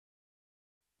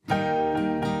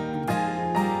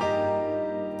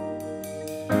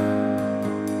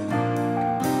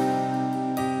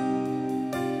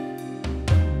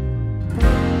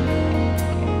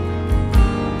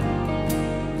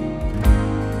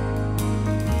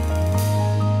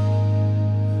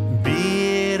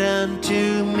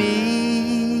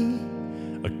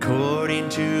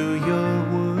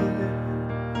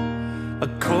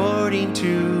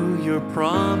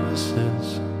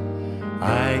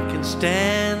can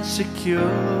stand secure.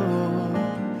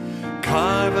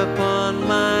 Carve upon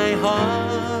my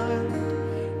heart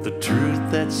the truth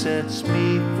that sets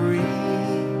me free.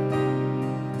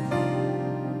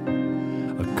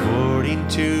 According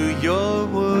to your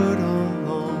word, O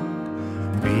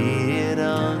Lord, be it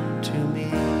unto me.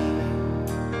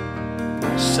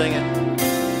 Sing it.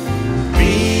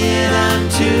 Be it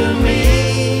unto me,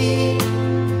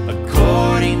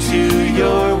 according to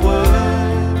your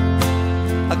word,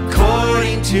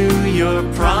 according to your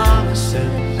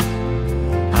promises,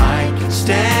 I can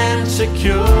stand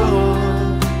secure.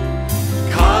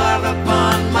 Carve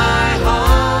upon my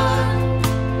heart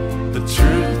the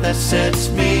truth that sets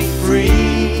me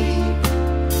free.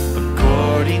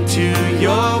 According to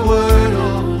your word, O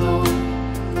Lord,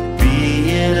 be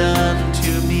it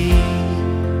unto me.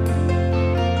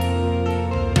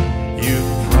 You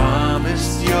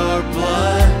promised your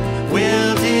blood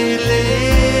will deliver.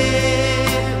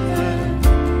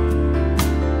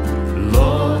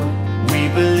 Lord, we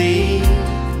believe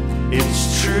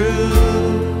it's true.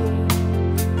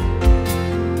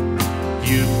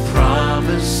 You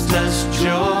promised us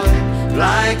joy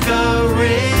like a river.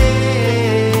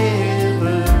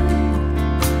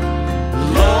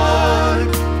 Lord,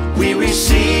 we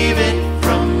receive it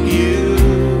from you.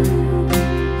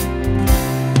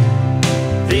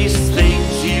 These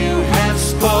things you have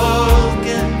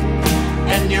spoken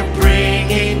and you're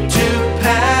bringing to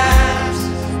pass.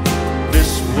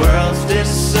 This world's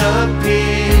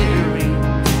disappearing,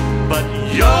 but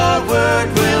your word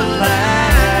will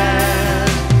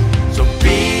last. So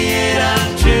be it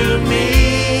unto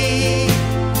me,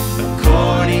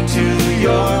 according to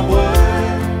your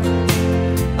word,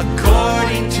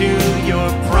 according to your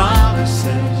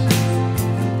promises,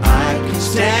 I can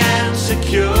stand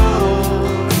secure.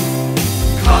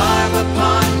 Carve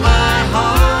upon my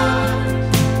heart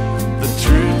the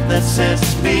truth that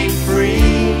sets me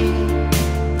free.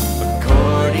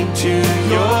 According to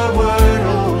your word,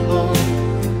 O Lord,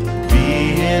 be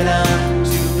it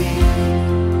unto me.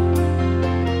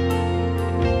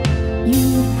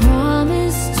 You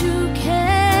promised to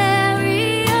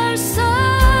carry our sorrows.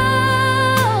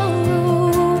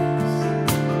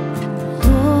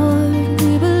 Lord,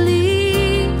 we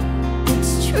believe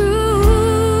it's true.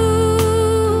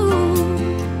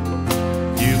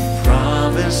 You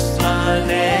promised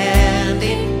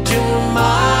unending tomorrow.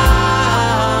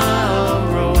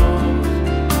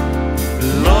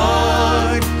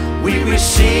 Lord, we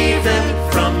receive them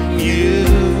from you.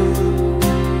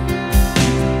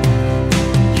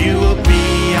 You will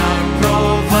be our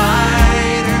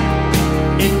provider.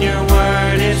 In your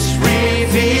word it's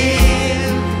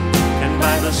revealed. And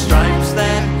by the stripes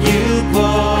that you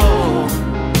bore,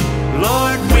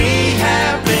 Lord, we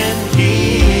have been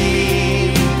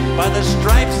healed. By the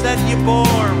stripes that you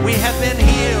bore, we have been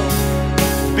healed.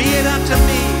 Be it unto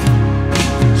me.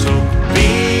 So be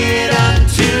it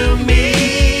unto me,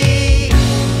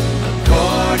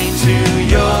 according to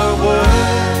your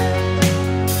word,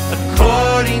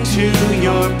 according to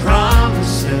your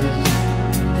promises,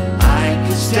 I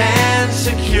can stand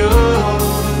secure.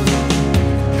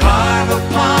 Carve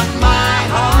upon my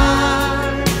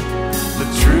heart the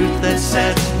truth that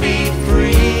sets me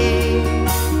free.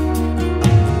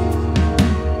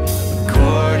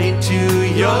 According to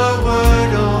your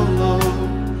word, O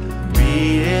Lord,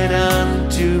 be it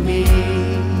unto me.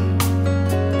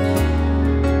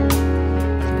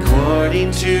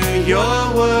 According to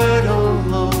your word, O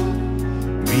Lord,